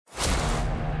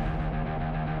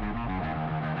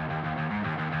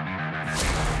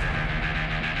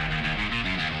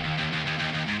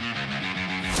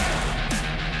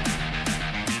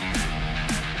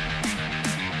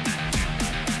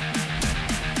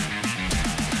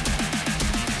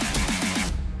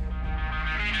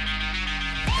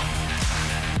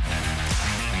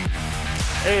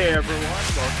Hey everyone,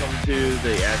 welcome to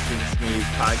the Actin SMEs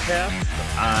podcast.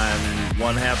 I'm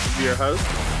one half of your host,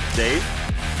 Dave,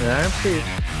 Yeah, I'm Steve.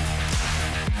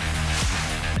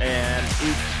 and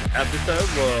each episode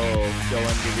will go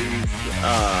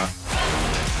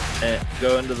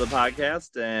into the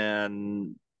podcast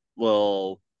and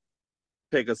we'll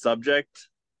pick a subject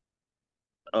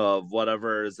of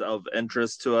whatever is of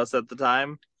interest to us at the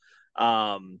time.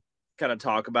 Um, Kind of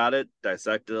talk about it,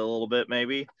 dissect it a little bit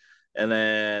maybe. And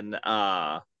then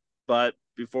but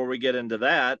before we get into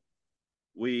that,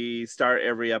 we start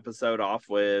every episode off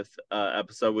with an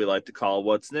episode we like to call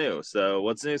What's New. So,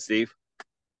 what's new, Steve?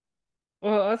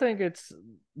 Well, I think it's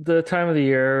the time of the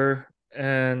year,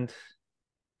 and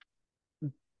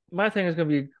my thing is going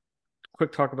to be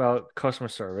quick talk about customer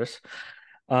service.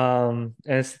 And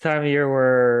it's the time of year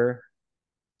where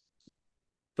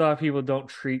a lot of people don't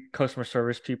treat customer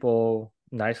service people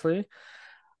nicely.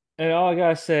 And all I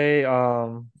gotta say,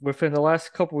 within the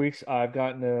last couple weeks, I've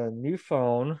gotten a new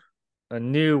phone, a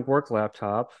new work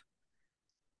laptop,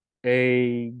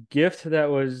 a gift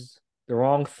that was the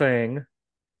wrong thing,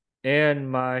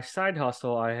 and my side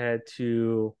hustle, I had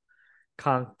to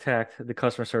contact the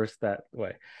customer service that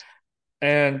way.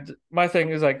 And my thing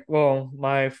is like, well,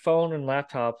 my phone and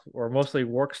laptop were mostly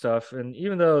work stuff. And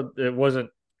even though it wasn't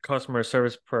customer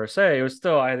service per se, it was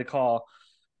still, I had to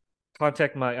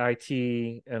contact my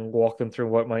IT and walk them through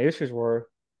what my issues were.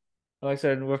 Like I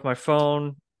said, with my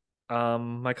phone,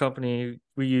 my company,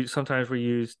 sometimes we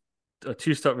use a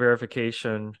two-step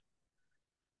verification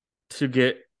to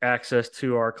get access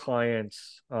to our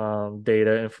clients'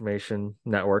 data information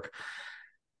network.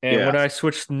 And when Yeah. I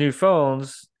switched to new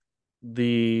phones,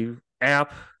 the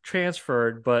app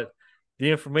transferred, but the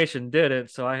information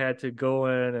didn't. So I had to go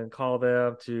in and call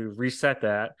them to reset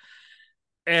that.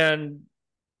 And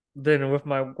then with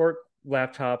my work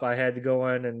laptop, I had to go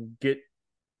in and get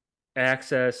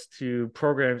access to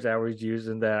programs that I was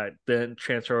using that didn't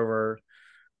transfer over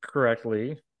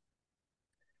correctly.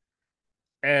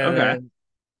 And Okay. then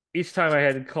each time I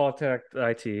had to contact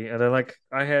IT, and then like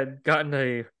I had gotten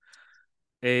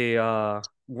a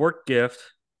work gift,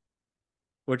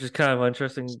 which is kind of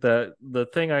interesting. The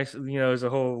thing is a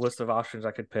whole list of options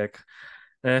I could pick,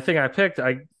 and the thing I picked,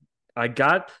 I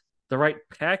got the right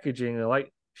packaging, the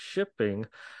right shipping,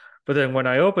 but then when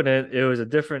I opened it, it was a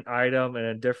different item and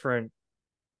a different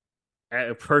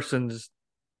person's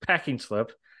packing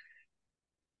slip,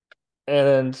 and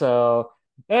then so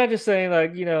I'm just saying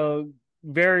like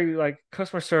very like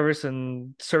customer service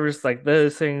and service like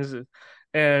those things.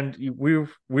 And we've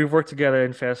worked together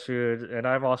in fast food, and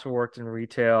I've also worked in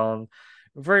retail, and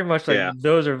very much like Yeah.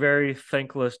 those are very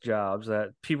thankless jobs that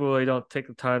people really don't take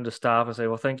the time to stop and say,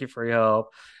 well, thank you for your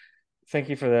help, thank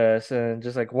you for this, and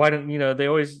just like why don't they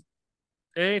always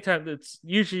anytime it's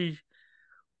usually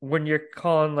when you're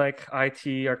calling like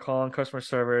IT or calling customer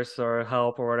service or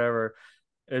help or whatever,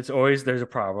 it's always there's a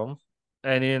problem.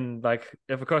 And in like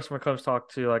if a customer comes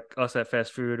talk to like us at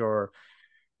fast food or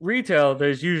retail,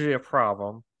 there's usually a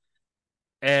problem.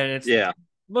 And it's Yeah.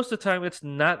 most of the time it's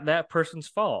not that person's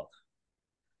fault.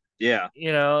 Yeah.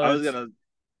 I was It's gonna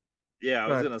yeah, I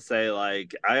was but gonna say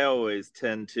like I always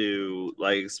tend to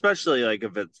like, especially like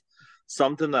if it's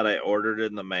something that I ordered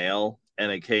in the mail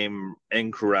and it came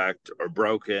incorrect or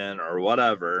broken or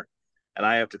whatever, and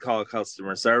I have to call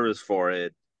customer service for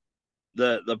it.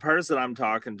 The person I'm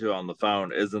talking to on the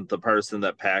phone isn't the person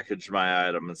that packaged my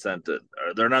item and sent it.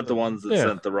 Or they're not the ones that yeah.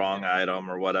 sent the wrong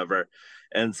item or whatever.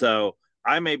 And so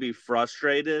I may be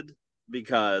frustrated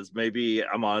because maybe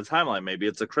I'm on a timeline. Maybe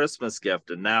it's a Christmas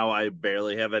gift and now I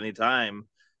barely have any time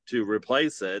to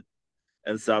replace it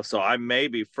and stuff. So I may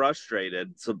be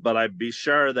frustrated. So, but I'd be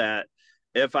sure that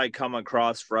if I come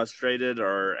across frustrated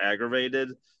or aggravated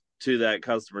to that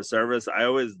customer service, I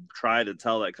always try to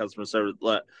tell that customer service,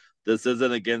 let this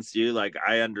isn't against you. Like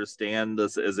I understand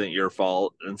this isn't your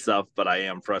fault and stuff, but I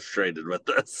am frustrated with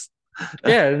this.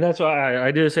 Yeah, and that's why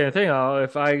I do the same thing.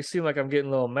 If I seem like I'm getting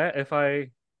a little mad, if I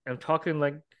am talking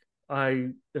like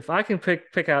if I can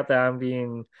pick out that I'm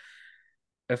being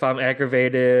if I'm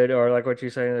aggravated or like what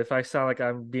you're saying, if I sound like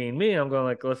I'm being mean, I'm going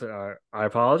like, listen, I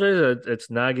apologize.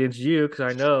 It's not against you because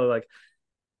I know like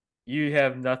you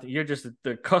have nothing. You're just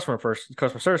the customer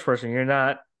service person. You're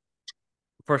not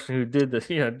the person who did this.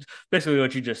 Basically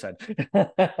what you just said.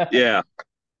 Yeah.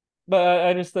 But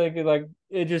I just think like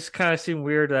it just kind of seemed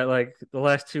weird that like the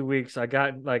last 2 weeks I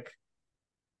got like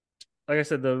I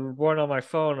said the one on my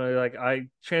phone I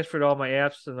transferred all my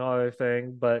apps and all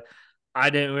everything, but I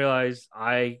didn't realize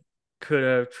I could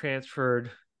have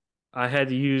transferred. I had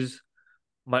to use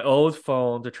my old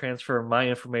phone to transfer my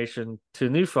information to the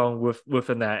new phone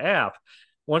within that app.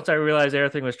 once I realized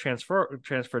everything was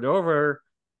transferred over,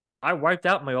 I wiped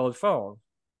out my old phone.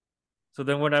 So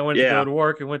then when I went to go Yeah, to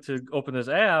work and went to open this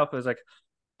app, it was like,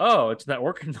 oh, it's not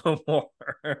working no more.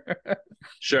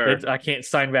 sure. I can't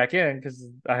sign back in because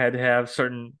I had to have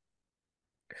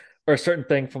a certain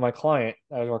thing for my client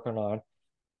I was working on.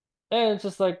 And it's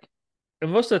just like,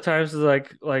 and most of the times it's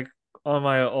like on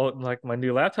my old, like my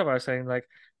new laptop, I was saying like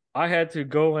I had to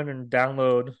go in and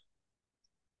download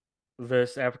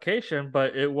this application,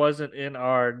 but it wasn't in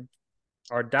our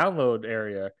download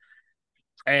area.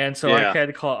 And so I Yeah, had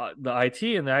to call the IT,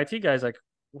 and the IT guy's like,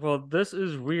 well, this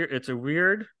is weird. It's a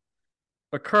weird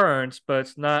occurrence, but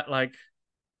it's not like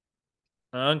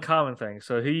an uncommon thing.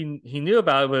 So he knew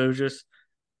about it, but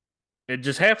it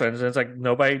just happens, and it's like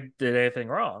nobody did anything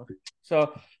wrong.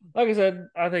 So, like I said,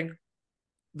 I think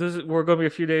we're going to be a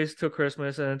few days till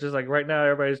Christmas, and it's just like right now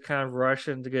everybody's kind of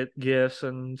rushing to get gifts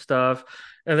and stuff,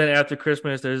 and then after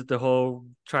Christmas there's the whole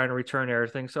trying to return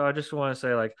everything. So I just want to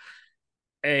say like,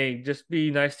 hey, just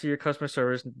be nice to your customer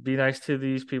service, be nice to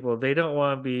these people. They don't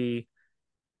want to be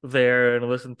there and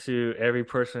listen to every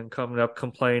person coming up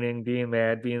complaining, being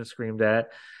mad, being screamed at.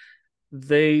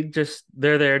 They're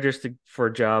there just for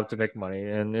a job to make money,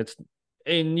 and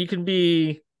you can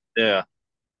be yeah,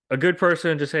 a good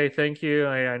person, just say thank you.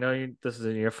 I know this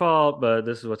isn't your fault, but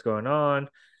this is what's going on. Or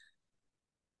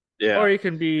yeah. you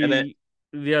can And it, be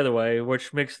the other way,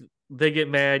 which makes they get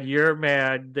mad, you're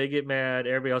mad, they get mad,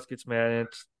 everybody else gets mad, and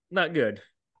it's not good.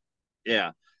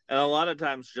 yeah. And a lot of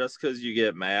times, just because you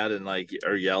get mad and like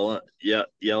are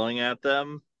yelling at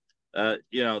them,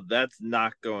 that's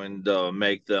not going to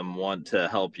make them want to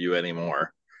help you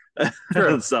anymore.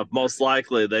 True. And stuff. Most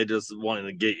likely, they just want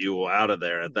to get you out of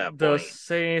there at that They'll point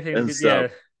say anything to and get,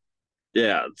 stuff.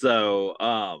 yeah, Yeah. So,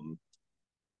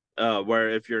 where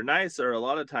if you're nicer, a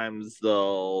lot of times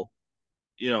they'll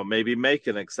maybe make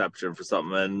an exception for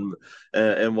something.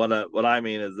 And what I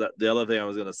mean is that the other thing I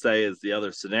was going to say is the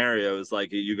other scenario is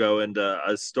like you go into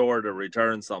a store to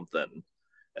return something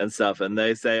and stuff, and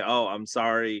they say, oh, I'm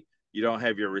sorry, you don't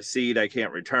have your receipt, I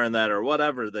can't return that, or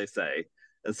whatever they say.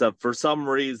 And so for some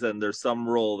reason there's some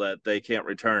rule that they can't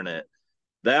return it.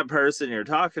 That person you're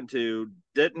talking to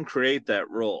didn't create that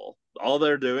rule. All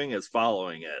they're doing is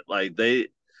following it. Like they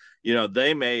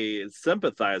may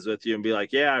sympathize with you and be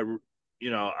like, yeah,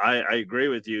 I agree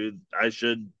with you. I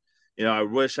should, I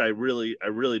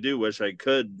really do wish I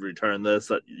could return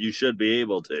this. You should be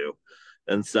able to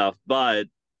and stuff. But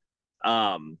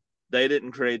um, they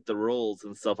didn't create the rules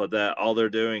and stuff like that. All they're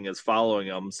doing is following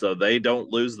them so they don't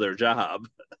lose their job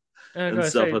and I'm and gonna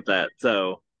stuff say like that.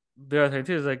 So, the other thing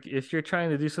too is like if you're trying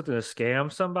to do something to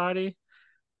scam somebody,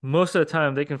 most of the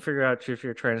time they can figure out if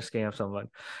you're trying to scam someone.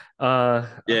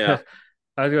 yeah.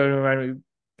 I was going to remind me,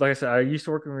 like I said, I used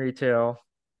to work in retail,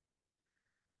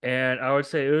 and I would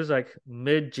say it was like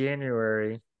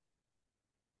mid-January.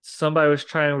 Somebody was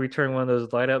trying to return one of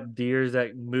those light up deers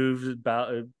that moves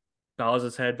about bows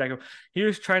its head back. He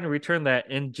was trying to return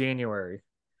that in January,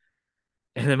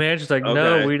 and the manager's like,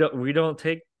 "No, Okay. we don't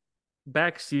take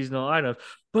back seasonal items."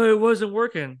 But it wasn't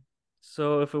working.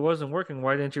 So if it wasn't working,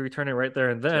 why didn't you return it right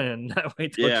there and then and not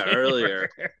wait till Yeah, January? earlier.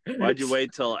 Why'd you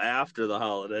wait till after the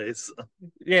holidays?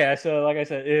 Yeah, so like I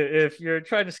said, if you're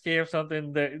trying to scam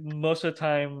something, that most of the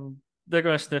time they're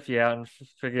going to sniff you out and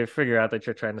figure out that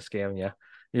you're trying to scam you.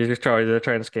 They're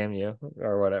trying to scam you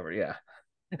or whatever. Yeah.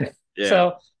 Yeah.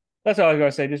 So that's all I was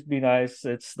going to say. Just be nice.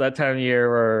 It's that time of year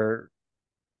where,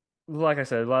 like I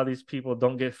said, a lot of these people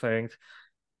don't get thanked.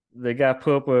 They got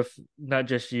put up with not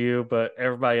just you, but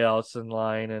everybody else in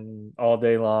line and all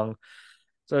day long.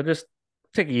 So just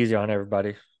take it easy on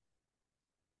everybody.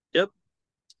 Yep.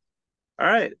 All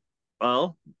right.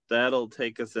 Well, that'll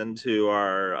take us into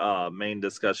our main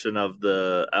discussion of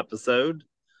the episode.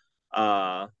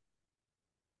 Uh,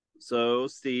 so,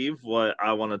 Steve, what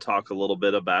I want to talk a little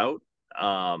bit about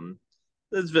um,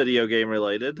 is video game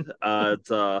related.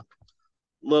 It's a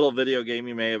little video game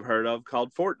you may have heard of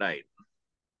called Fortnite.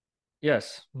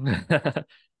 Yes.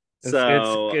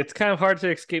 So, It's kind of hard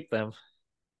to escape them.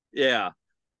 yeah.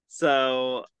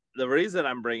 So, the reason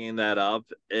I'm bringing that up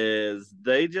is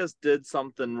they just did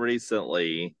something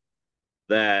recently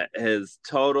that has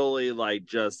totally like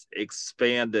just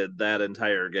expanded that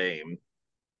entire game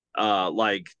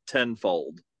like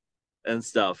tenfold and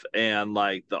stuff, and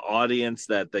like the audience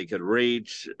that they could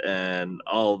reach and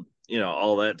all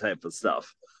that type of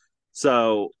stuff.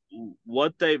 So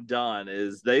what they've done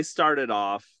is they started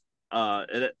off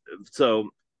so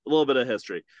a little bit of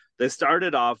history. They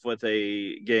started off with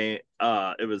a game,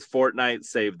 it was Fortnite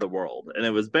Save the World, and it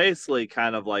was basically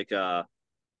kind of like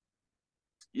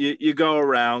you go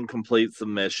around, complete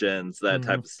some missions, that Hmm.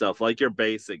 type of stuff, like your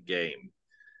basic game.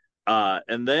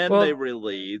 And then they Well,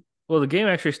 released. the game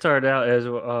actually started out as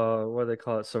what do they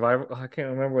call it? Survival. I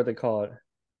can't remember what they call it.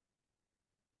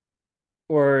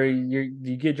 Or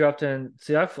you get dropped in.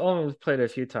 See, I've only played it a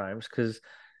few times because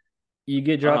you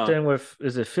get dropped Uh, in with,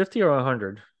 is it 50 or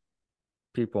 100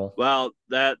 people? well,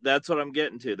 that's what I'm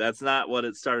getting to. That's not what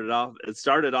it started off. It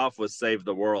started off with Save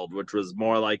the World, which was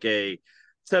more like a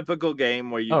typical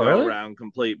game where you Oh, go really? around,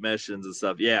 complete missions and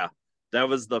stuff. Yeah, that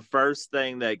was the first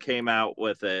thing that came out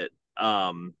with it.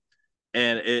 And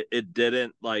it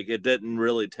didn't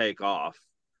really take off.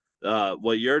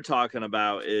 What you're talking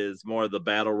about is more the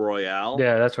battle royale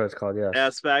Yeah, that's what it's called. Yes.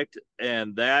 aspect,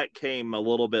 and that came a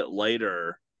little bit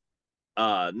later.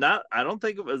 Not I don't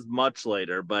think it was much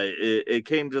later, but it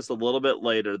came just a little bit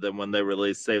later than when they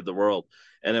released Save the World.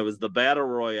 And it was the battle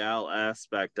royale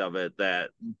aspect of it that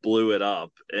blew it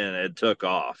up and it took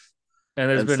off And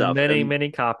there's and been stuff. many, And many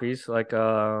copies, like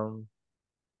Player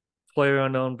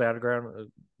Unknown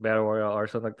Battleground, Battle Royale, or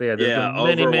something like that. Yeah, there's yeah,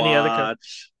 been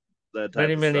Overwatch, that type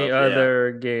many, of many stuff. Yeah.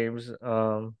 other games.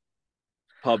 That,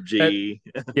 PUBG.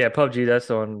 yeah, PUBG. That's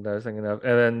the one that I was thinking of.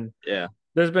 And then Yeah.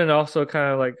 there's been also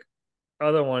kind of like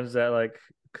other ones that like,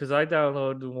 because I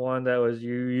downloaded one that was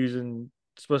you using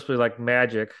supposed to be like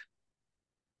magic,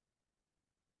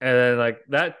 and then like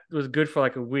that was good for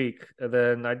like a week, and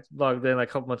then I logged in like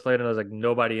a couple months later, and there was like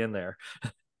nobody in there.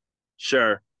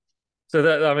 Sure. So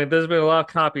that, I mean, there's been a lot of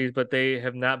copies, but they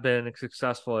have not been as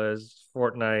successful as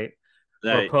Fortnite or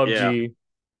Yeah. PUBG.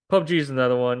 PUBG is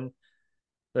another one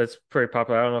that's pretty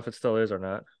popular. I don't know if it still is or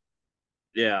not.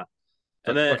 Yeah.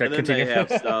 So okay, And then they continue.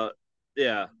 have stuff.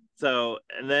 Yeah. So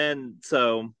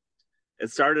it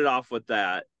started off with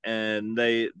that, and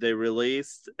they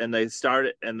released, and they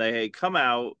started, and they had come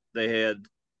out. They had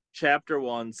chapter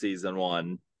one, season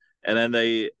one, and then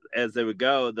they, as they would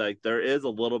go, like there is a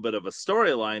little bit of a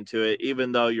storyline to it,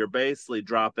 even though you're basically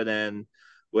dropping in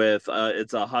with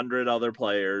it's 100 other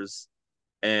players,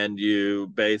 and you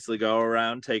basically go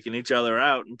around taking each other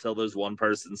out until there's one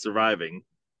person surviving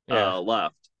Yeah.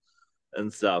 left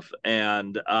and stuff.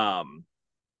 And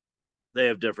they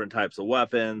have different types of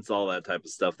weapons, all that type of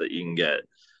stuff that you can get.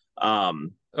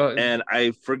 Um, Oh, and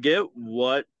I forget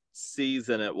what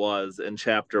season it was in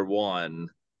chapter one,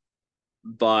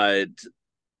 but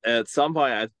at some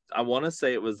point, I want to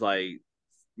say it was like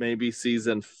maybe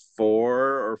season four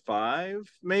or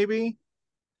five, maybe,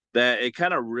 that it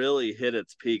kind of really hit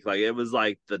its peak. Like it was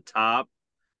like the top,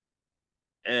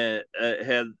 and it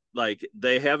had like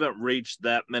they haven't reached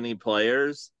that many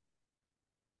players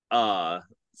uh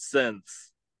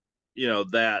since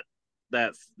that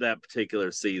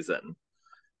particular season.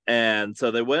 And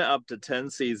so they went up to 10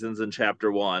 seasons in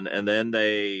chapter one, and then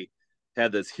they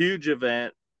had this huge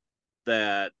event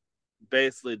that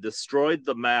basically destroyed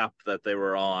the map that they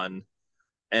were on.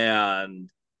 And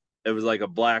it was like a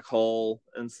black hole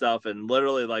and stuff. And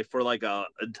literally, like, for like a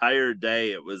entire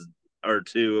day, it was, or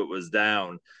two, it was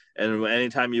down. And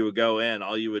anytime you would go in,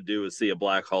 all you would do was see a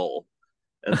black hole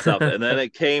and stuff. And then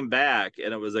it came back,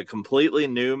 and it was a completely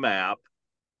new map,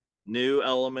 new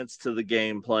elements to the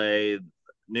gameplay,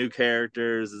 new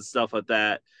characters and stuff like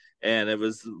that. And it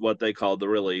was what they called the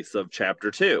release of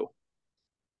chapter two.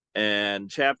 And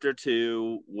chapter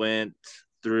two went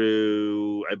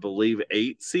through, I believe,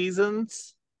 8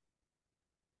 seasons.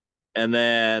 And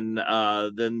then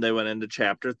they went into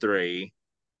chapter three.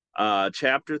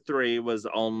 Chapter three was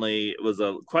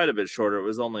a quite a bit shorter. It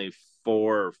was only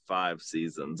 4 or 5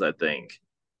 seasons, I think,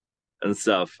 and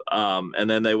stuff. And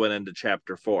then they went into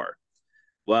chapter four.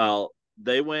 Well,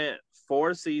 they went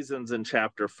 4 seasons in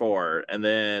chapter four, and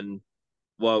then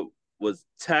what was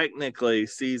technically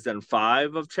season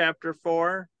five of chapter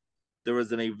four, there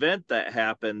was an event that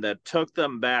happened that took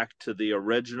them back to the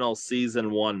original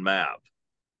season one map,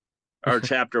 or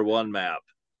chapter one map.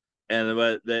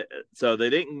 And so they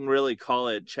didn't really call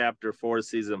it chapter four,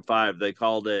 season five. They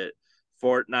called it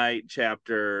Fortnite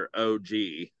chapter OG,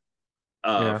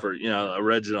 yeah. for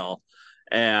original.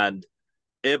 And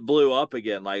it blew up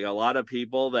again. Like a lot of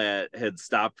people that had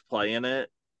stopped playing it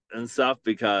and stuff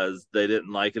because they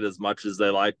didn't like it as much as they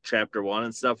liked chapter one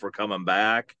and stuff were coming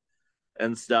back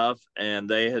and stuff. And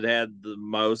they had the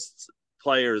most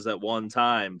players at one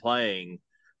time playing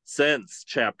since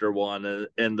chapter one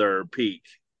in their peak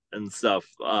and stuff,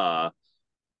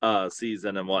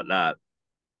 season and whatnot.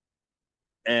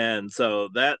 And so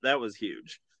that was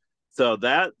huge. So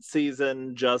that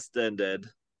season just ended,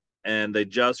 and they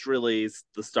just released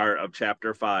the start of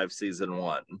chapter five, season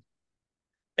one.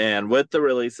 And with the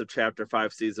release of chapter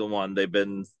five, season one, they've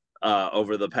been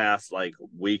over the past like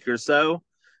week or so,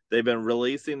 they've been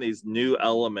releasing these new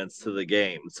elements to the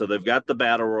game. So they've got the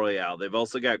battle royale. They've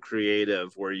also got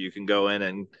creative where you can go in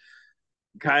and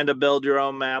kind of build your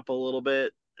own map a little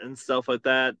bit and stuff like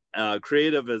that.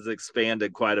 Creative has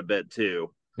expanded quite a bit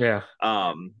too. Yeah.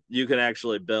 You can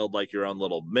actually build like your own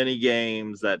little mini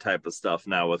games, that type of stuff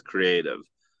now with creative.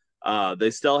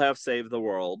 They still have Save the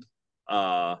World,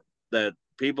 that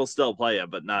people still play it,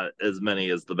 but not as many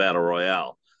as the Battle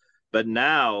Royale. But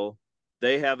now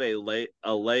they have a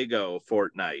Lego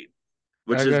Fortnite, I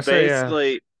which was is gonna say, yeah.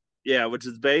 basically which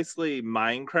is basically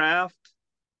Minecraft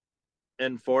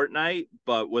and Fortnite,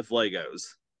 but with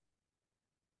Legos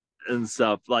and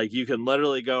stuff. Like you can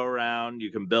literally go around,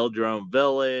 you can build your own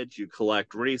village, you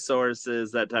collect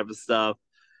resources, that type of stuff.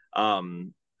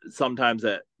 Um, Sometimes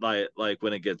at like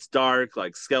when it gets dark,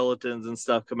 like skeletons and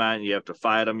stuff come out, and you have to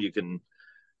fight them. You can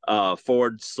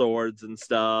forge swords and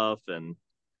stuff, and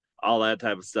all that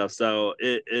type of stuff. So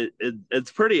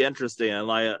it's pretty interesting. And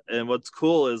like, and what's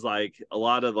cool is like a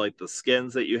lot of like the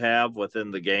skins that you have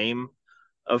within the game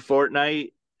of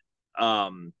Fortnite,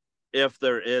 um, if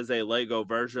there is a Lego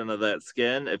version of that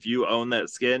skin, if you own that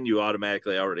skin, you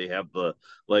automatically already have the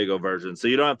Lego version. So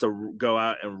you don't have to go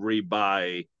out and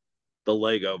rebuy the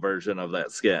Lego version of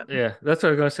that skin. Yeah, that's what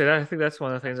I was gonna say. I think that's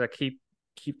one of the things that keep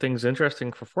things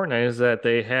interesting for Fortnite is that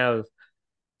they have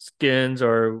skins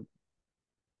or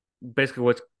basically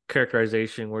what's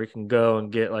characterization where you can go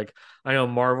and get like I know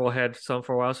Marvel had some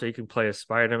for a while, so you can play as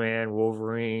Spider-Man,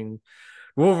 Wolverine.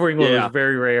 Wolverine one was Yeah,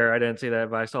 very rare. I didn't see that,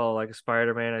 but I saw like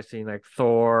Spider-Man. I seen like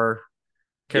Thor,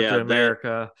 yeah. Captain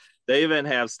America. They even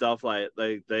have stuff like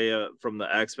they from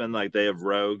the X-Men, like they have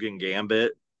Rogue and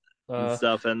Gambit and Uh,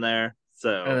 stuff in there. and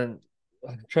So then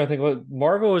I'm trying to think what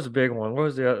Marvel was a big one. What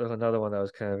was the another one that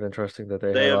was kind of interesting that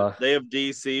they they have? have they have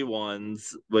DC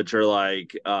ones, which are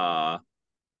like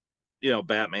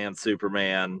Batman,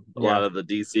 Superman, a lot Yeah. of the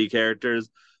DC characters.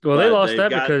 Well, they But lost they've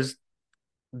that got because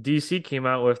DC came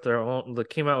out with their own. They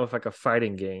came out with like a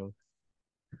fighting game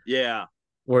yeah,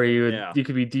 where yeah. you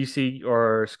could be DC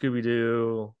or Scooby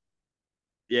Doo.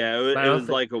 Yeah, I it don't was think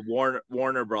like a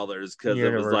Warner Brothers because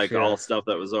it was Universe. like Yeah. all stuff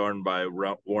that was owned by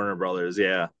Warner Brothers.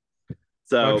 Yeah. I'm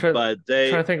So, but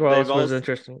trying to think what they've else was also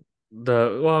interesting. I'm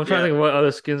trying to yeah. think of what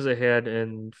other skins they had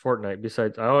in Fortnite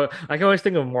besides. I can always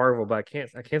think of Marvel, but I can't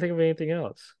think of anything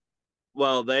else.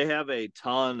 Well, they have a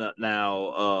ton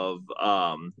now of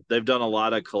they've done a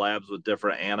lot of collabs with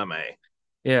different anime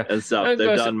Yeah, and stuff. I They've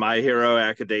guess done My Hero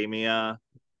Academia.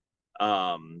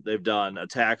 They've done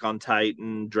Attack on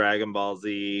Titan, Dragon Ball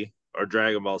Z, or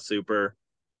Dragon Ball Super.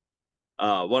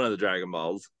 One of the Dragon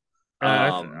Balls.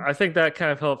 Um, I think that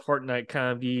kind of helped Fortnite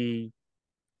kind of be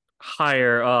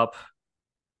higher up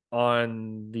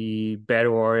on the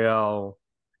Battle Royale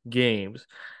games.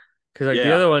 Because like the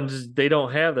yeah, other ones, they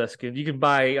don't have that skin. You can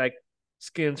buy like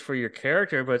skins for your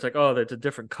character, but it's like, oh, that's a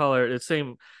different color. It's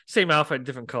same outfit,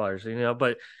 different colors, you know.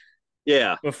 But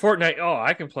yeah, with Fortnite, oh,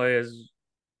 I can play as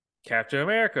Captain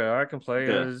America, or I can play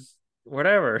okay, as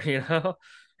whatever, you know.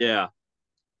 yeah.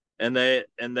 And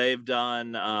they've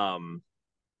done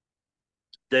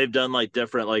like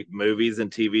different like movies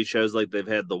and TV shows. Like they've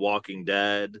had The Walking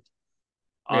Dead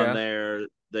on Yeah. there.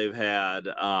 They've had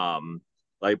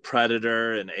like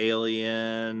Predator and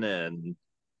Alien and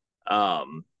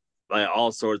um like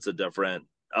all sorts of different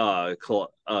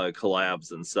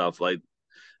collabs and stuff. Like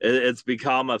it's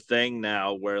become a thing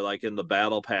now where like in the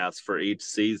battle pass for each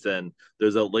season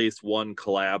there's at least one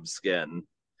collab skin.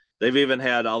 They've even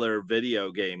had other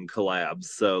video game collabs.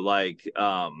 So like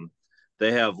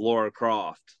they have Laura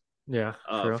Croft Yeah,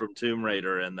 true. from Tomb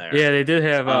Raider in there. Yeah, they did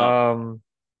have Um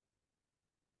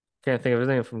can't think of his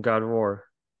name from God of War.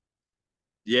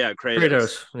 yeah,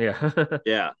 Kratos. Kratos.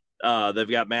 Yeah. Yeah. They've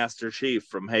got Master Chief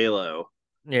from Halo.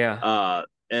 Yeah. Uh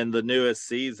in the newest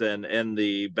season in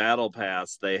the battle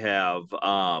pass they have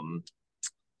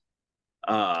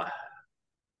uh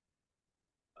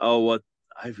oh what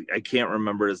I can't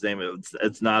remember his name.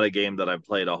 It's not a game that I've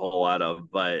played a whole lot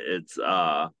of, but it's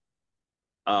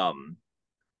um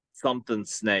something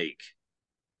Snake.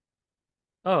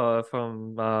 Oh,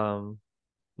 from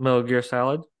Metal Gear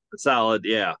Solid. Solid,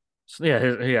 yeah.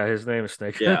 Yeah, his name is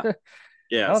Snake. Yeah.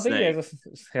 Yeah, Snake.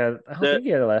 I don't That think he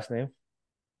had a last name.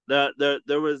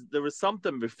 there was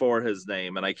something before his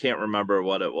name and I can't remember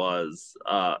what it was.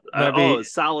 Might be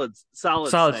Solid Solid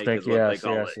Snake Snake. is what they Yes,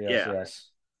 call yes, it. yes, Yeah. yes.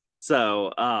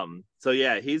 So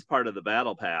yeah, he's part of the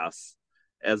battle pass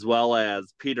as well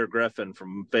as Peter Griffin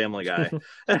from Family Guy.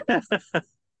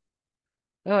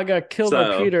 Oh, I got killed by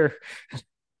So Peter.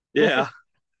 yeah.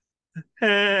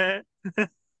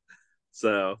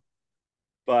 So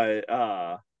but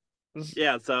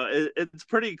yeah, so it's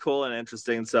pretty cool and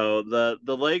interesting. So the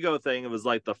Lego thing, it was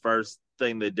like the first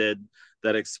thing they did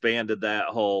that expanded that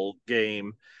whole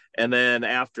game. And then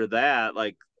after that,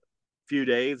 like few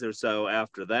days or so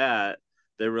after that,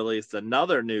 they released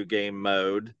another new game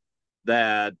mode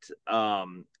that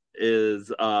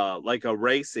is like a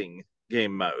racing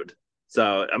game mode.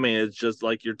 So I mean, it's just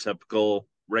like your typical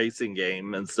racing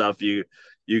game and stuff. You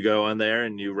go in there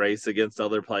and you race against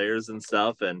other players and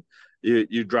stuff, and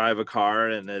you drive a car,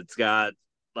 and it's got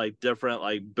like different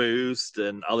like boost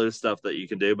and other stuff that you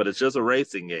can do, but it's just a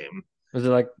racing game Is it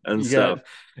like and you got? stuff.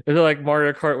 Is it like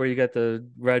Mario Kart where you got the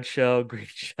red shell, green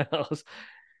shells?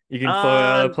 You can throw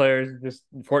out Uh, other players, just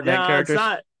Fortnite no, it's characters.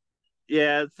 not.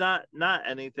 Yeah, it's not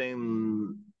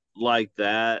anything like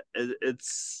that.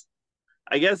 It's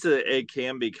I guess it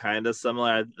can be kind of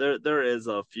similar. There is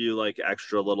a few like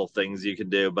extra little things you can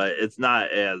do, but it's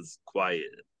not as quiet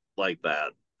like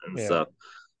that and Yeah, stuff.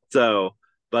 So,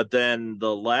 but then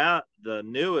the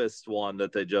newest one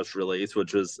that they just released,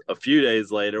 which was a few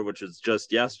days later, which was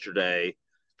just yesterday,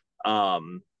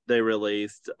 they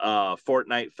released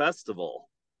Fortnite Festival,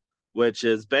 which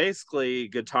is basically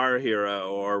Guitar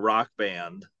Hero or Rock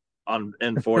Band on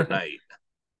in Fortnite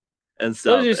and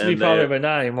those stuff. used to be And popular, they but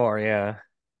not anymore. Yeah,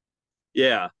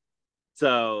 yeah.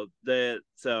 So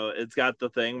it's got the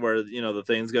thing where the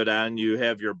things go down. You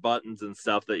have your buttons and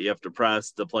stuff that you have to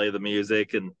press to play the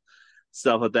music and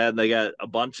stuff like that. And they got a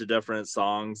bunch of different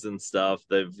songs and stuff.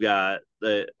 They've got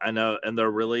I know, and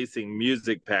they're releasing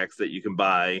music packs that you can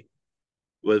buy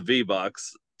with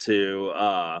V-Bucks to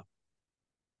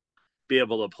be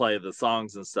able to play the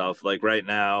songs and stuff. Like right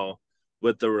now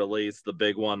with the release, the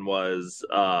big one was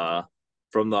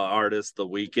from the artist The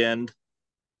Weekend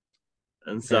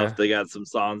and stuff. yeah. They got some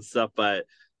songs stuff, but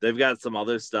they've got some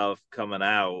other stuff coming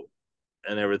out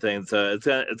and everything. So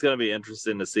it's gonna be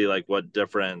interesting to see like what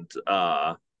different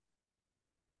uh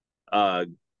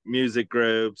music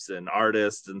groups and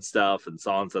artists and stuff and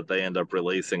songs that they end up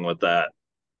releasing with that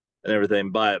and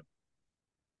everything. But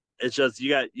it's just you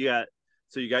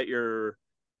got your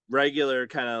regular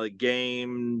kind of like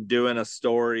game doing a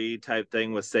story type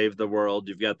thing with Save the World.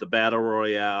 You've got the battle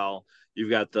royale. You've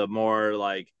got the more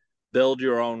like build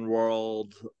your own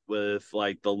world with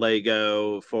like the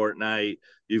Lego Fortnite.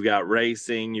 You've got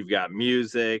racing, you've got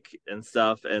music and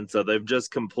stuff. And so they've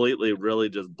just completely really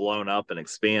just blown up and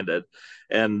expanded.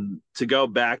 And to go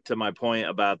back to my point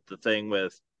about the thing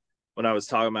with when I was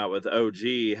talking about with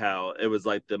OG, how it was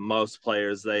like the most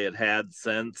players they had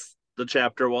since the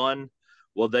chapter one.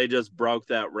 Well, they just broke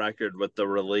that record with the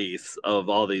release of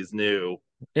all these new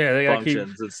Yeah, they gotta keep.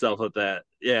 functions and stuff like that.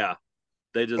 Yeah,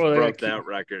 they just Well, they gotta broke keep. that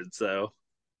record. So,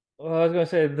 Well, I was gonna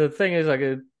say the thing is like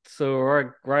so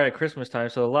right at Christmas time.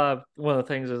 So one of the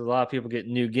things is a lot of people get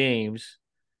new games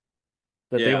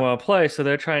that they yeah. want to play. So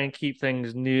they're trying to keep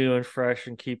things new and fresh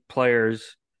and keep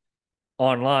players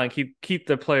online, keep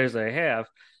the players they have.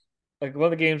 Like one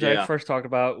of the games I Yeah. first talked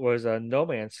about was No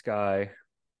Man's Sky,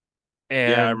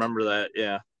 Yeah, I and remember that.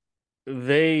 Yeah.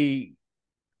 they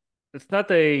it's not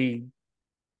they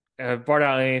have brought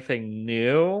out anything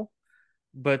new,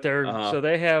 but Uh-huh.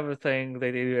 they have a thing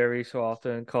they do every so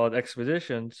often called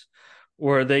expeditions,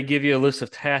 where they give you a list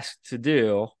of tasks to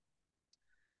do,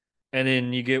 and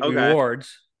then you get Okay.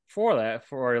 rewards for that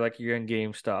for like your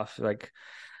in-game stuff.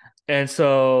 And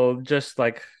so just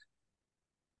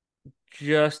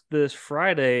this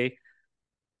Friday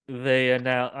they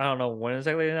announced, I don't know when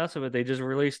exactly they announced it, but they just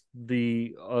released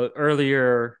the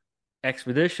earlier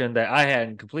expedition that I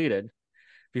hadn't completed.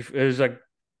 It was like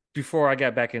before I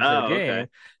got back into the Oh, okay. game.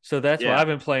 So that's why Yeah. I've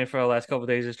been playing for the last couple of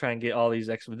days, is trying to get all these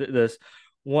this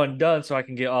one done so I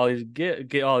can get all these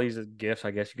get all these gifts,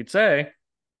 I guess you could say.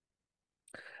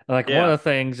 Like one Yeah. of the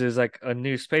things is like a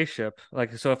new spaceship.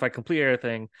 Like so if I complete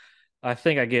everything, I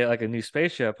think I get like a new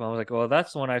spaceship. And I was like, well,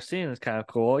 that's the one I've seen. It's kind of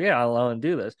cool. Yeah, I'll want to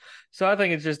do this. So I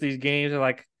think it's just these games are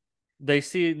like they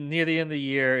see near the end of the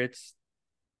year. It's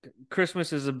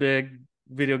Christmas is a big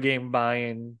video game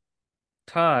buying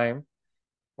time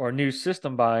or new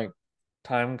system buying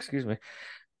time. Excuse me.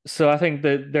 So I think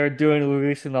that they're doing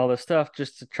releasing all this stuff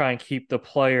just to try and keep the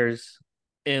players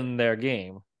in their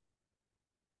game.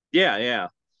 Yeah. Yeah.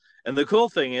 And the cool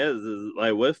thing is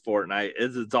like with Fortnite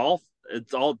is it's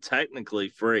all technically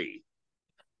free.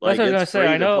 That's Like what I was it's gonna say.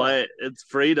 I free to know. play. It's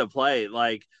free to play.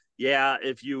 Like yeah,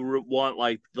 if you want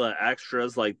like the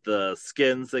extras, like the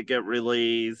skins that get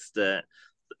released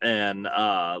and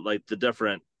like the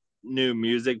different new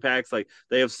music packs, like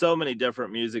they have so many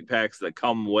different music packs that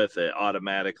come with it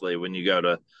automatically when you go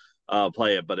to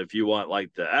play it. But if you want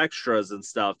like the extras and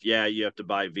stuff, yeah, you have to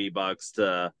buy V-Bucks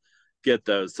to get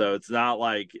those. So it's not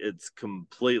like it's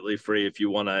completely free if you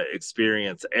want to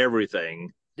experience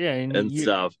everything Yeah, and and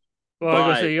stuff. well, I was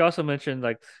gonna But say you also mentioned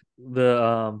like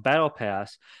the battle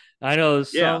pass. I know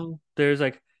yeah, there's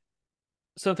like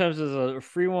sometimes there's a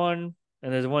free one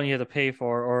and there's one you have to pay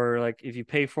for, or like if you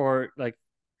pay for it, like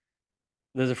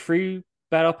there's a free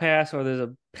battle pass or there's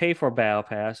a pay for battle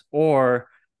pass, or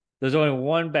there's only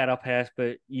one battle pass,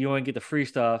 but you only get the free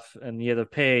stuff and you have to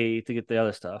pay to get the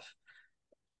other stuff.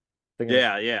 Thinking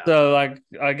yeah. so like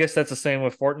I guess that's the same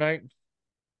with Fortnite.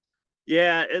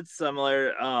 Yeah, it's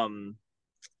similar. I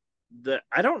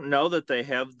don't know that they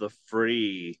have the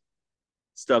free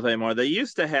stuff anymore. They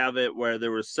used to have it where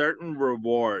there were certain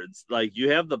rewards, like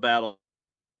you have the battle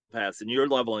pass and you're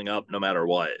leveling up no matter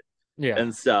what Yeah.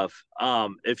 and stuff.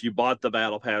 If you bought the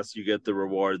battle pass, you get the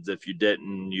rewards. If you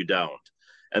didn't, you don't.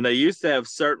 And they used to have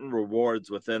certain rewards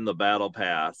within the battle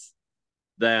pass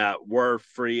that were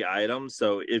free items.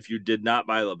 So if you did not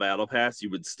buy the battle pass, you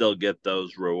would still get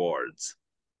those rewards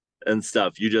and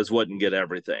stuff. You just wouldn't get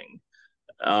everything.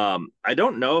 I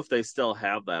don't know if they still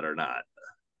have that or not,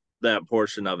 that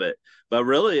portion of it. But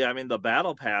really, I mean, the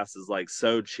battle pass is like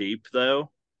so cheap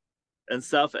though and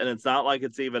stuff, and it's not like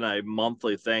it's even a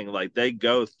monthly thing. Like they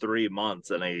go 3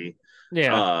 months in a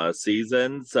Yeah.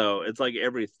 season, so it's like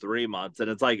every 3 months, and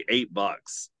it's like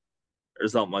 $8 or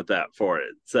something like that for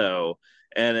it. So,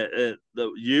 and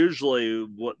usually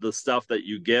what the stuff that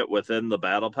you get within the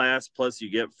battle pass, plus you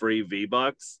get free V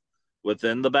Bucks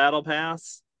within the battle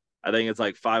pass. I think it's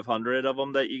like 500 of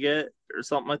them that you get or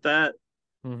something like that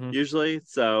Hmm. usually.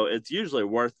 So it's usually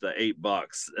worth the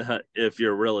 $8 if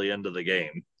you're really into the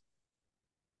game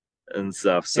and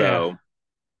stuff. Yeah. So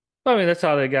I mean, that's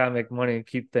how they gotta make money and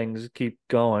keep things keep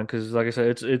going. Because, like I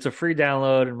said, it's a free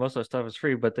download and most of the stuff is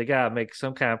free, but they gotta make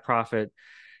some kind of profit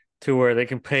to where they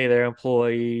can pay their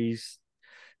employees,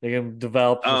 they can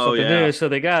develop for oh something yeah, new. So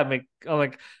they gotta make. I'm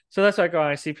like, so that's like when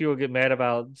I see people get mad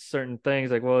about certain things,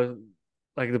 like well,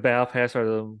 like the battle pass or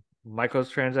the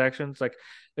microtransactions. Like,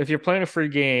 if you're playing a free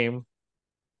game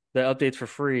that updates for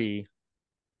free,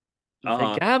 they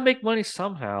uh-huh, gotta make money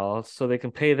somehow so they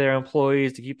can pay their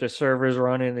employees to keep their servers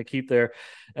running, to keep their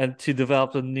and to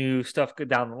develop the new stuff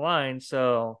down the line.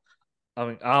 So I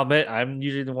mean, I'll admit I'm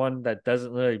usually the one that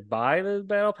doesn't really buy the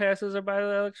battle passes or buy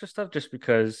the extra stuff just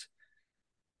because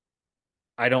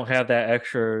I don't have that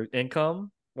extra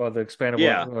income or the expandable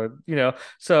yeah, or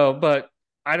so but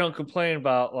I don't complain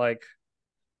about like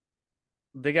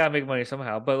they gotta make money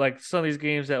somehow. But like some of these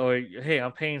games that were, hey,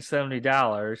 I'm paying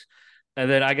 $70 and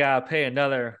then I gotta pay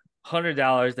another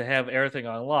 $100 to have everything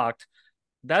unlocked.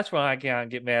 That's when I can't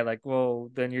get mad. Like, well,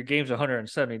 then your game's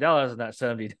 $170 and not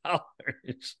 $70.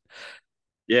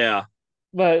 yeah,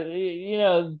 But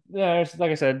yeah, it's,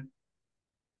 like I said,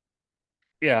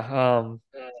 yeah,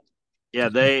 yeah.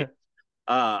 They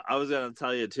I was gonna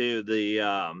tell you too, the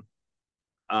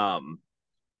um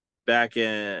back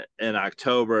in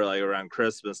October, like around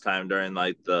Christmas time, during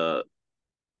like the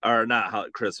or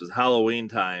not Christmas, Halloween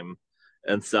time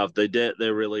and stuff, they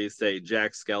released a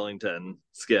Jack Skellington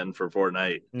skin for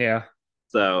Fortnite. yeah,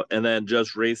 So, and then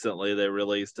just recently they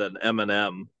released an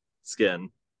Eminem skin,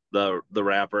 the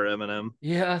rapper Eminem.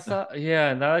 yeah. I thought,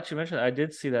 yeah. Now that you mentioned it, I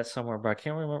did see that somewhere, but I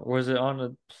can't remember. Was it on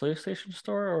the PlayStation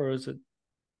Store or was it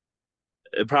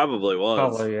It probably was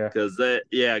probably?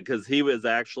 Yeah, because he was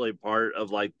actually part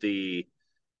of like the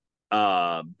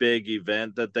big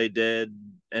event that they did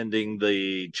ending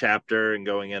the chapter and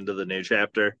going into the new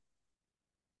chapter.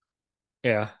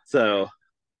 yeah, So,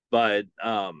 but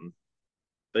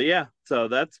but yeah, so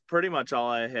that's pretty much all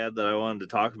I had that I wanted to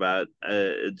talk about.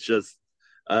 It's just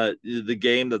the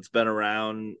game that's been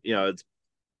around, it's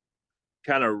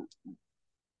kind of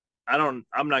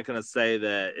I'm not gonna say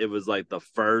that it was like the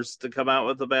first to come out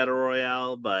with the battle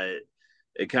royale, but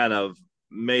it kind of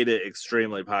made it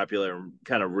extremely popular and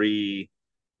kind of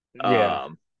yeah,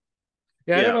 um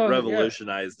yeah. I don't know. Yeah,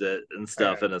 revolutionized it and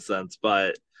stuff yeah, in a sense.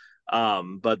 But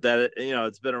that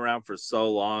it's been around for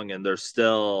so long and they're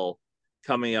still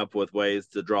coming up with ways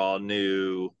to draw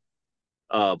new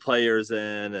players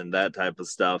in and that type of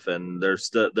stuff, and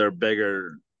they're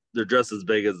bigger, they're just as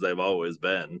big as they've always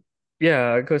been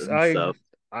yeah. Because and stuff.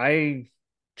 I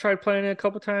tried playing it a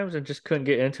couple times and just couldn't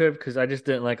get into it because I just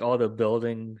didn't like all the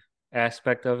building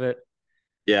aspect of it.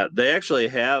 Yeah, they actually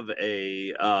have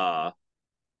a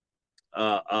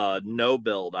no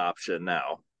build option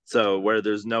now. So where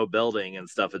there's no building and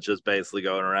stuff, it's just basically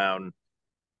going around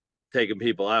taking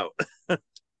people out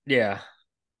Yeah.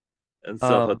 and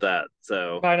stuff like Um. that.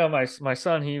 So I know my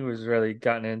son, he was really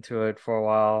gotten into it for a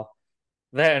while.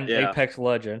 That and yeah. Apex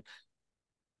Legend.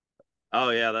 Oh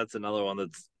yeah, that's another one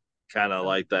that's kind of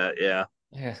like that. Yeah.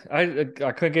 Yeah, I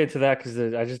couldn't get into that because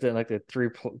I just didn't like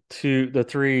the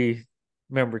three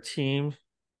member team.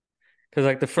 Because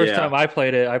like the first Yeah, time I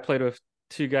played it, I played with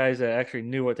two guys that actually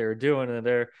knew what they were doing, and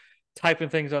they're typing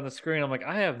things on the screen. I'm like,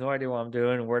 I have no idea what I'm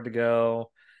doing, where to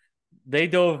go. They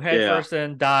dove yeah. headfirst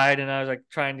and died, and I was like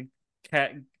trying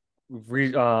to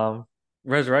re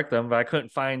resurrect them, but I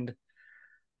couldn't find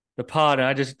the pod, and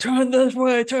I just turn this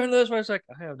way, turn this way. It's like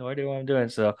I have no idea what I'm doing.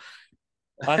 So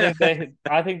I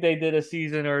think they did a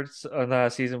season or not a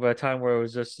season, but a time where it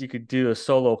was just you could do a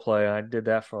solo play, and I did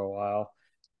that for a while.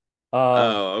 Um,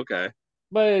 Oh, okay.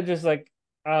 but it just like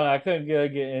I don't know, I couldn't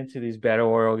get into these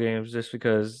battle royal games just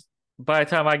because by the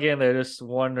time I get in there, there's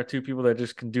one or two people that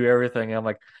just can do everything. And I'm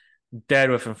like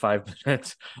dead within 5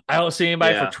 minutes. I don't see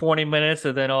anybody for Yeah. 20 minutes,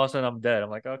 and then all of a sudden I'm dead. I'm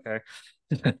like, okay.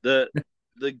 The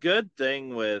the good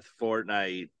thing with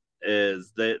Fortnite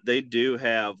is they do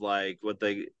have like what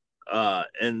they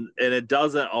and it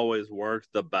doesn't always work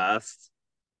the best,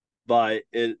 but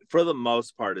it for the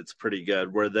most part it's pretty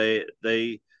good where they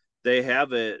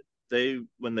have it they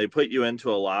when they put you into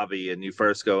a lobby and you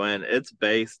first go in, it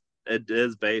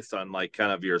is based on like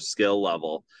kind of your skill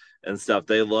level and stuff.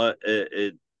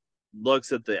 It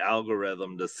looks at the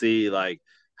algorithm to see like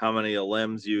how many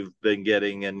limbs you've been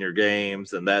getting in your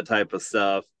games and that type of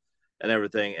stuff and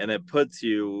everything. And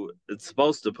it's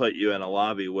supposed to put you in a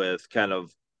lobby with kind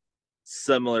of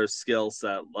similar skill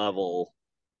set level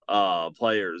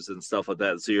players and stuff like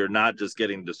that. So you're not just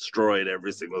getting destroyed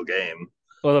every single game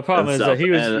Well, the and problem is that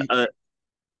stuff. And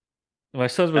my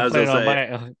son's been as I playing on say, my.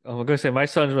 I'm gonna say my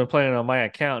son's been playing on my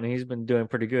account, and he's been doing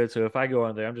pretty good. So if I go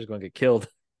on there, I'm just gonna get killed.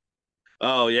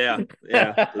 oh yeah,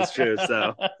 yeah, that's true.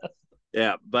 So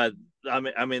yeah, but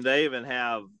I mean, they even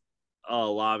have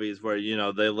lobbies where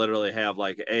they literally have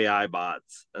like AI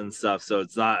bots and stuff, so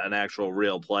it's not an actual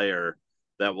real player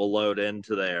that will load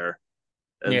into there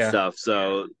and Yeah. stuff.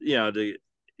 So to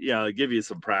give you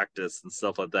some practice and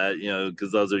stuff like that,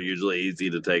 because those are usually easy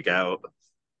to take out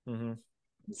Hmm.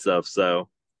 and stuff. So,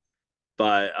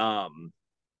 but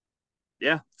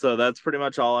yeah, so that's pretty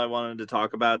much all I wanted to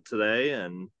talk about today,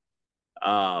 and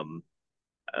um,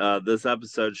 this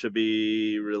episode should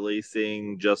be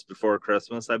releasing just before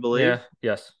Christmas, I believe. Yeah.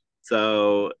 Yes.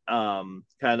 So, kind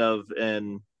of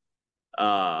in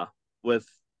with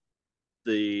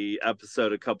the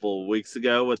episode a couple of weeks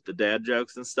ago with the dad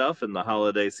jokes and stuff, and the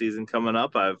holiday season coming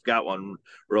up, I've got one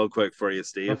real quick for you,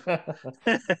 Steve.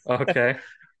 Okay.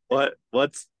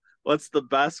 What's the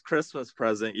best Christmas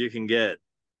present you can get?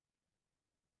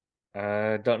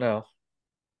 I don't know.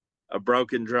 A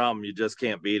broken drum. You just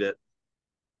can't beat it.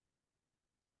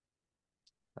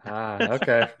 Ah,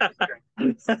 okay.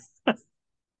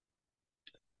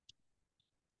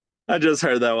 I just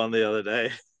heard that one the other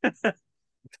day.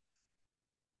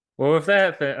 Well, with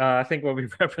that, I think we'll be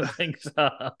wrapping things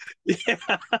up.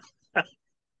 Yeah.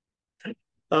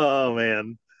 Oh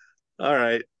man. All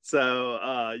right.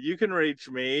 So you can reach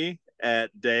me at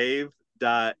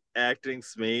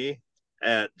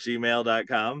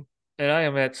dave.actingsme@gmail.com. And I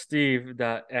am at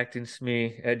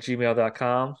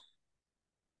steve.actingsme@gmail.com.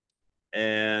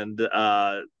 And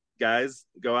guys,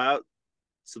 go out,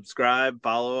 subscribe,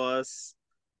 follow us,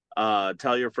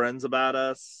 tell your friends about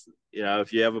us.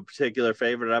 If you have a particular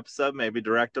favorite episode, maybe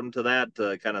direct them to that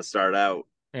to kind of start out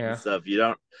and Yeah. stuff. You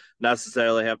don't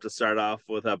necessarily have to start off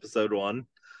with episode one.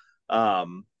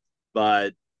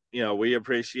 But we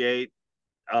appreciate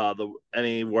the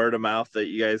any word of mouth that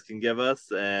you guys can give us,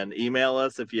 and email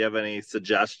us if you have any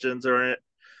suggestions or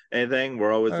anything.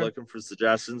 We're All always right. looking for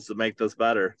suggestions to make this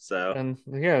better. So And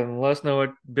yeah, and let us know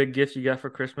what big gifts you got for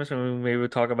Christmas, and maybe we'll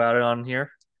talk about it on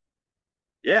here.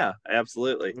 yeah,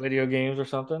 absolutely. Video games or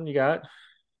something you got?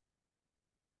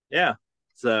 Yeah.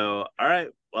 So all right.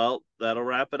 Well, that'll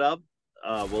wrap it up.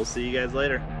 We'll see you guys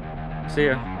later. See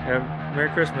ya. Have Merry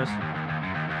Christmas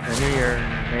and New Year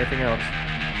and anything else.